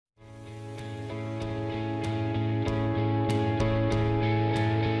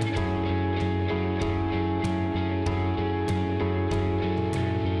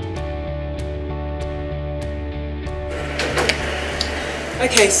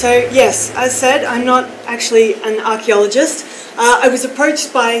Okay, so yes, as said, I'm not actually an archaeologist. I was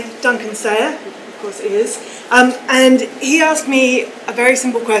approached by Duncan Sayer, who of course is, and he asked me a very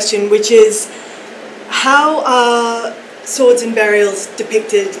simple question, which is, how are swords and burials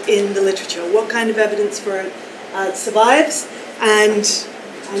depicted in the literature? What kind of evidence for it survives, and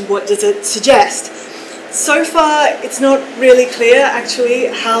what does it suggest? So far, it's not really clear, actually,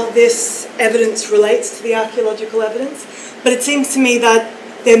 how this evidence relates to the archaeological evidence, but it seems to me that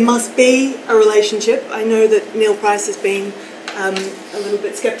there must be a relationship. I know that Neil Price has been a little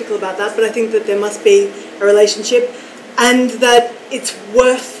bit sceptical about that, but I think that there must be a relationship, and that it's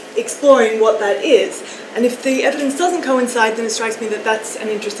worth exploring what that is. And if the evidence doesn't coincide, then it strikes me that that's an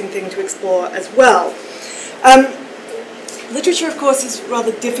interesting thing to explore as well. Literature, of course, is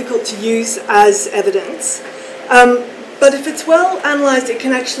rather difficult to use as evidence, but if it's well analysed, it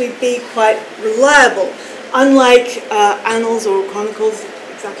can actually be quite reliable. Unlike annals or chronicles,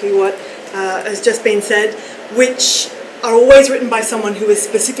 exactly what has just been said, which are always written by someone who is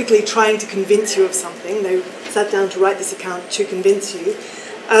specifically trying to convince you of something. They sat down to write this account to convince you.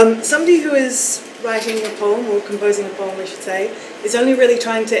 Somebody who is writing a poem, or composing a poem, we should say, is only really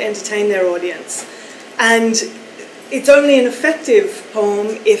trying to entertain their audience. And it's only an effective poem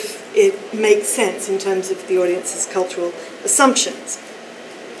if it makes sense in terms of the audience's cultural assumptions.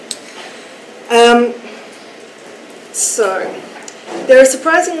 So, there are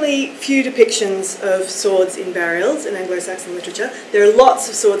surprisingly few depictions of swords in burials in Anglo-Saxon literature. There are lots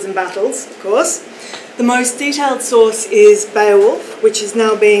of swords and battles, of course. The most detailed source is Beowulf, which is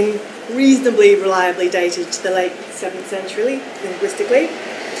now being reasonably reliably dated to the late 7th century, linguistically.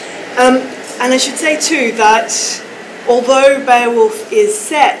 And I should say too that although Beowulf is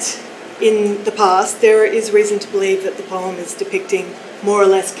set in the past, there is reason to believe that the poem is depicting more or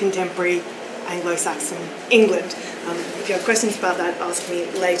less contemporary Anglo-Saxon England. If you have questions about that, ask me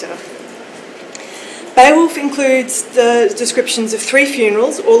later. Beowulf includes the descriptions of 3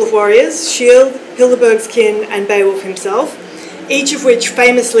 funerals, all of warriors: Shield, Hildeberg's kin, and Beowulf himself, each of which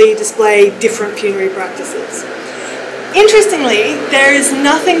famously display different funerary practices. Interestingly, there is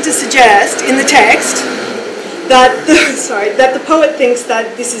nothing to suggest in the text that that the poet thinks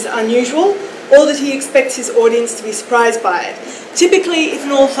that this is unusual, or that he expects his audience to be surprised by it. Typically, if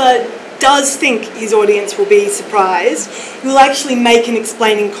an author does think his audience will be surprised, he will actually make an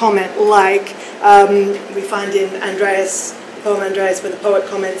explaining comment, like we find in Andreas, the poem Andreas, where the poet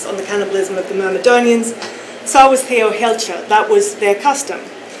comments on the cannibalism of the Myrmidonians. So was Theo Helcher, that was their custom.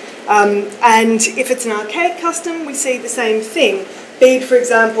 And if it's an archaic custom, we see the same thing. Bede, for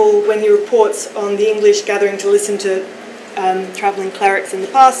example, when he reports on the English gathering to listen to travelling clerics in the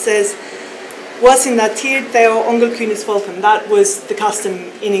past, says, was in that tid theo ongelkunis volken. That was the custom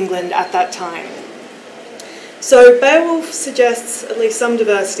in England at that time. So Beowulf suggests at least some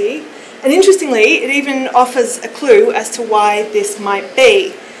diversity, and interestingly, it even offers a clue as to why this might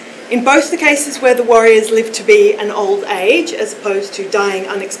be. In both the cases where the warriors live to be an old age, as opposed to dying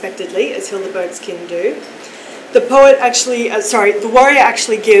unexpectedly, as Hildeberg's kin do, the warrior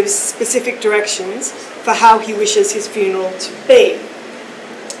actually gives specific directions for how he wishes his funeral to be.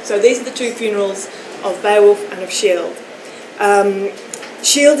 So these are the 2 funerals of Beowulf and of Shield.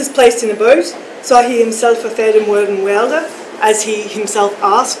 Shield is placed in a boat, so he himself fed in word and welder, as he himself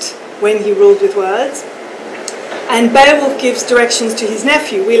asked when he ruled with words. And Beowulf gives directions to his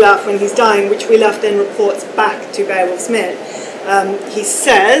nephew, Wilaf, when he's dying, which Wilaf then reports back to Beowulf's men. He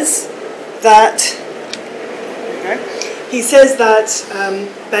says that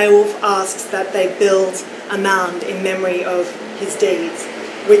Beowulf asks that they build a mound in memory of his deeds,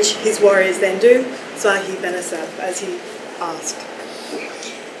 which his warriors then do, Sahi Benesaf, as he asked.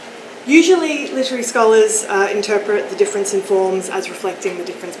 Usually, literary scholars interpret the difference in forms as reflecting the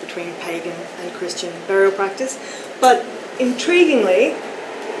difference between pagan and Christian burial practice, but intriguingly,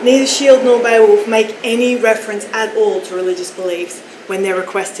 neither Shield nor Beowulf make any reference at all to religious beliefs when they're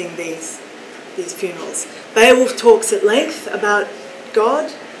requesting these funerals. Beowulf talks at length about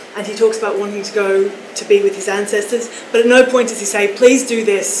God, and he talks about wanting to go to be with his ancestors, but at no point does he say, please do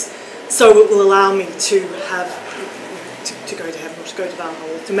this so it will allow me to go to heaven, or to go to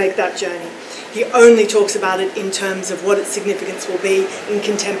Valhalla, to make that journey. He only talks about it in terms of what its significance will be in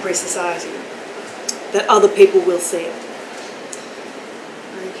contemporary society, that other people will see it.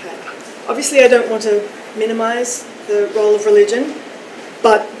 Okay. Obviously, I don't want to minimise the role of religion,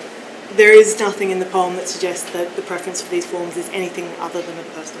 but there is nothing in the poem that suggests that the preference for these forms is anything other than a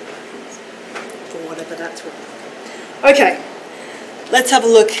personal preference, for whatever that's worth. Okay, let's have a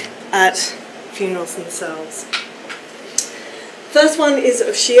look at funerals themselves. First one is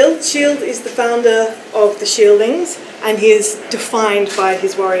of Shield. Shield is the founder of the Shieldings, and he is defined by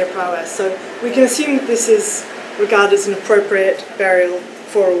his warrior prowess. So we can assume that this is regarded as an appropriate burial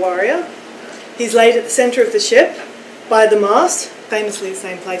for a warrior. He's laid at the centre of the ship by the mast, famously the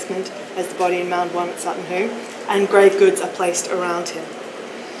same placement as the body in Mound 1 at Sutton Hoo, and grave goods are placed around him.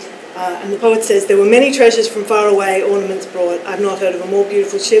 And the poet says, "There were many treasures from far away, ornaments brought. I've not heard of a more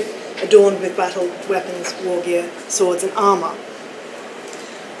beautiful ship, adorned with battle weapons, war gear, swords and armour."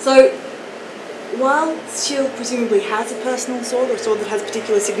 So, while Scyld presumably has a personal sword, or a sword that has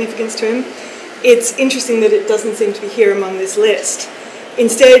particular significance to him, it's interesting that it doesn't seem to be here among this list.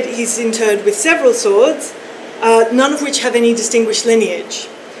 Instead, he's interred with several swords, none of which have any distinguished lineage.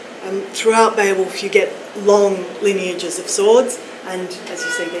 Throughout Beowulf, you get long lineages of swords, and as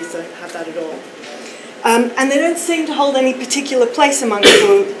you see, these don't have that at all. And they don't seem to hold any particular place amongst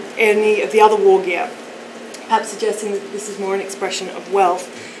any of the other war gear, perhaps suggesting that this is more an expression of wealth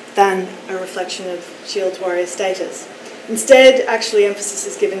than a reflection of Scyld's warrior status. Instead, actually, emphasis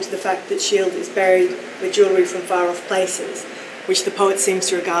is given to the fact that Scyld is buried with jewellery from far-off places, which the poet seems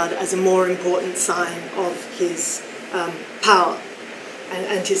to regard as a more important sign of his power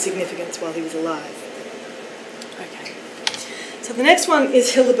and his significance while he was alive. Okay. So the next one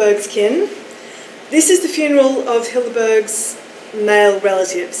is Hildeberg's kin. This is the funeral of Hildeberg's male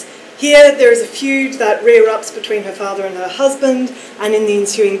relatives. Here there is a feud that reer-ups between her father and her husband, and in the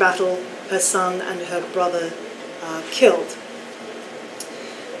ensuing battle her son and her brother are killed.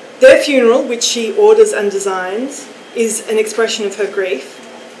 Their funeral, which she orders and designs, is an expression of her grief,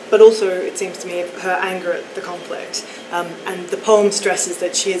 but also, it seems to me, of her anger at the conflict. And the poem stresses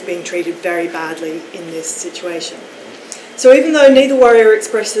that she is being treated very badly in this situation. So even though neither warrior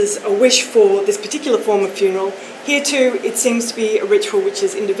expresses a wish for this particular form of funeral, here too it seems to be a ritual which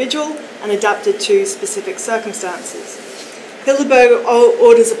is individual and adapted to specific circumstances. Hildeberg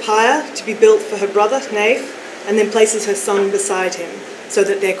orders a pyre to be built for her brother, Naif, and then places her son beside him so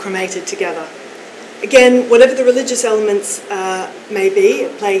that they're cremated together. Again, whatever the religious elements may be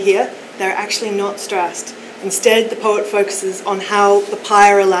at play here, they're actually not stressed. Instead, the poet focuses on how the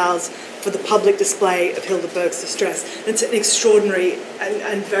pyre allows for the public display of Hildeberg's distress. It's an extraordinary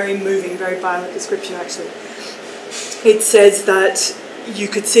and very moving, very violent description, actually. It says that you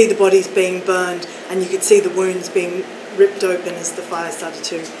could see the bodies being burned and you could see the wounds being ripped open as the fire started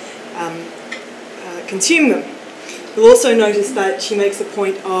to consume them. You'll also notice that she makes a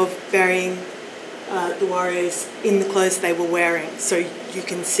point of burying the warriors in the clothes they were wearing, so you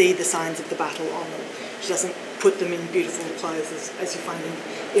can see the signs of the battle on them. She doesn't put them in beautiful clothes as you find in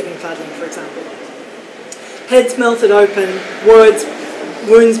Ibn Fadlan, for example. Heads melted open,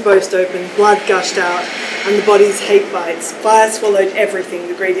 wounds burst open, blood gushed out, and the body's hate bites. Fire swallowed everything,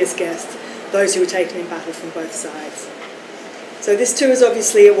 the greediest guests, those who were taken in battle from both sides. So this too is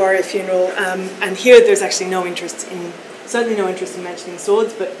obviously a warrior funeral, and here there's actually no interest in, certainly no interest in mentioning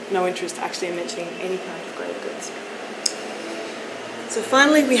swords, but no interest actually in mentioning any kind of grave goods. So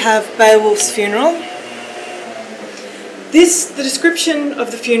finally we have Beowulf's funeral. The description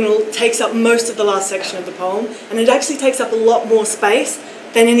of the funeral takes up most of the last section of the poem, and it actually takes up a lot more space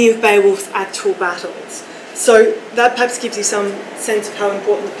than any of Beowulf's actual battles. So that perhaps gives you some sense of how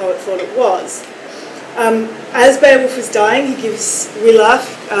important the poet thought it was. As Beowulf is dying, he gives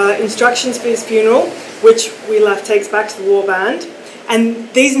Wiglaf instructions for his funeral, which Wiglaf takes back to the war band. And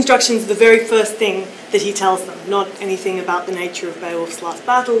these instructions are the very first thing that he tells them, not anything about the nature of Beowulf's last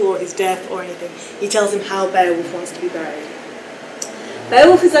battle or his death or anything. He tells them how Beowulf wants to be buried.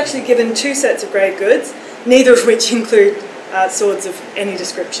 Beowulf is actually given 2 sets of grave goods, neither of which include swords of any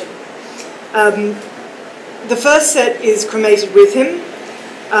description. The first set is cremated with him.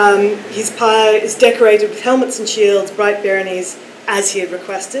 His pyre is decorated with helmets and shields, bright baronies, as he had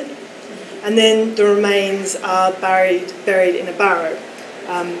requested. And then the remains are buried in a barrow.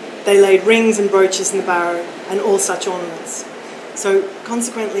 They laid rings and brooches in the barrow and all such ornaments. So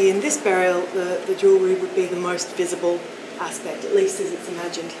consequently, in this burial, the jewellery would be the most visible aspect, at least as it's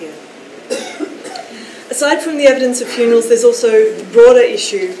imagined here. Aside from the evidence of funerals, there's also the broader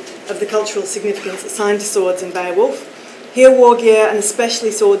issue of the cultural significance assigned to swords in Beowulf. Here, war gear, and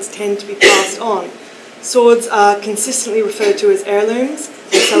especially swords, tend to be passed on. Swords are consistently referred to as heirlooms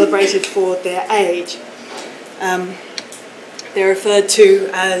and celebrated for their age. They're referred to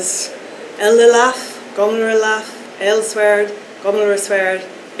as Elilaf, Gomlerlaf, Elswerd, Gomlerswerd,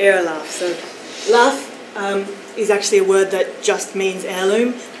 Eirlaf. So, laf is actually a word that just means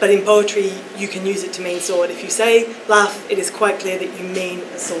heirloom, but in poetry you can use it to mean sword. If you say laf, it is quite clear that you mean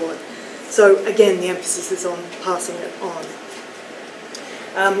a sword. So again, the emphasis is on passing it on.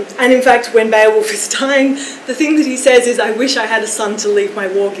 And in fact, when Beowulf is dying, the thing that he says is, "I wish I had a son to leave my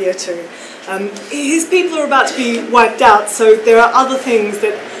war gear to." His people are about to be wiped out, so there are other things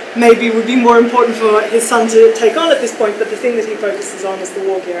that maybe would be more important for his son to take on at this point, but the thing that he focuses on is the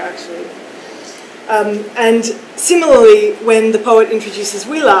war gear, actually. And similarly, when the poet introduces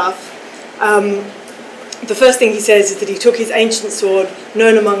Wiglaf, the first thing he says is that he took his ancient sword,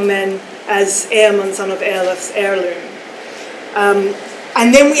 known among men as Eamon, son of Ealhf's heirloom.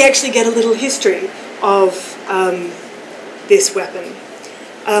 And then we actually get a little history of this weapon,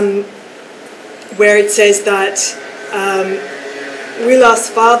 where it says that Wiglaf's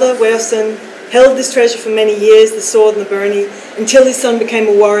father, Weohstan, held this treasure for many years, the sword and the byrnie, until his son became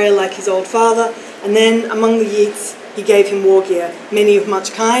a warrior like his old father, and then among the Yeats he gave him war gear, many of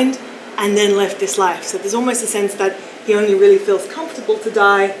much kind, and then left this life. So there's almost a sense that he only really feels comfortable to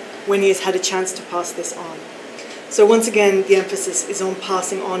die when he has had a chance to pass this on. So once again, the emphasis is on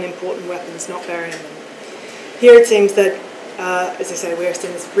passing on important weapons, not burying them. Here it seems that, as I say,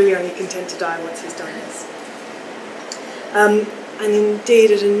 Weohstan is really only content to die once he's done this. And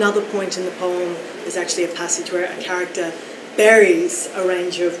indeed, at another point in the poem, there's actually a passage where a character buries a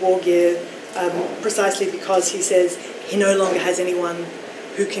range of war gear precisely because he says he no longer has anyone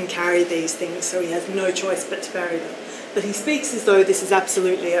who can carry these things, so he has no choice but to bury them. But he speaks as though this is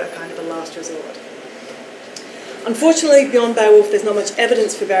absolutely a kind of a last resort. Unfortunately, beyond Beowulf, there's not much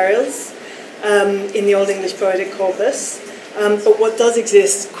evidence for burials in the Old English poetic corpus, but what does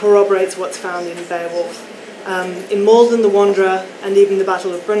exist corroborates what's found in Beowulf. In Malden, the Wanderer, and even the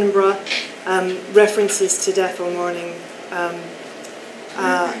Battle of Brunanburh, references to death or mourning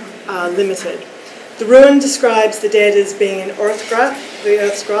are limited. The ruin describes the dead as being in the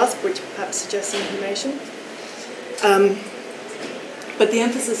earth's grasp, which perhaps suggests some information. But the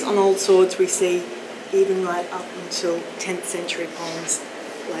emphasis on old swords we see even right up until 10th century poems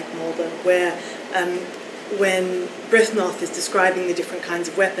like Malden, where when Brythnoth is describing the different kinds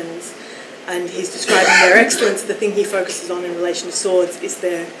of weapons and he's describing their excellence, the thing he focuses on in relation to swords is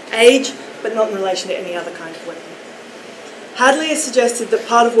their age, but not in relation to any other kind of weapon. Hadley has suggested that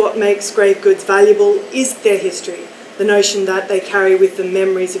part of what makes grave goods valuable is their history, the notion that they carry with them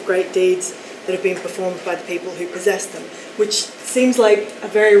memories of great deeds that have been performed by the people who possess them, which seems like a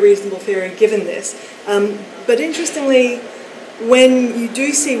very reasonable theory given this. But interestingly, when you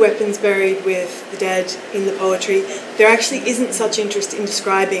do see weapons buried with the dead in the poetry, there actually isn't such interest in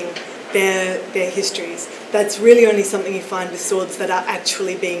describing their histories. That's really only something you find with swords that are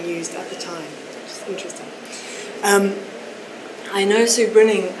actually being used at the time, which is interesting. I know Sue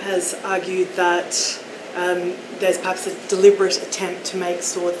Brunning has argued that there's perhaps a deliberate attempt to make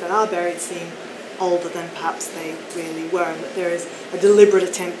swords that are buried seem older than perhaps they really were, and that there is a deliberate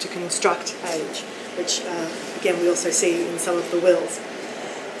attempt to construct age, which again we also see in some of the wills.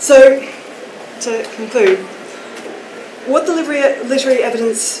 So, to conclude, what the literary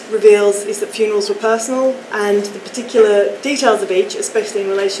evidence reveals is that funerals were personal, and the particular details of each, especially in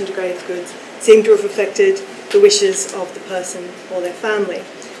relation to grave goods, seem to have affected the wishes of the person or their family,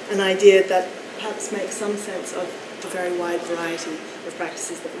 an idea that perhaps makes some sense of the very wide variety of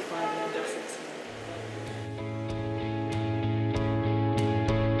practices that we find in Anglo-Saxon.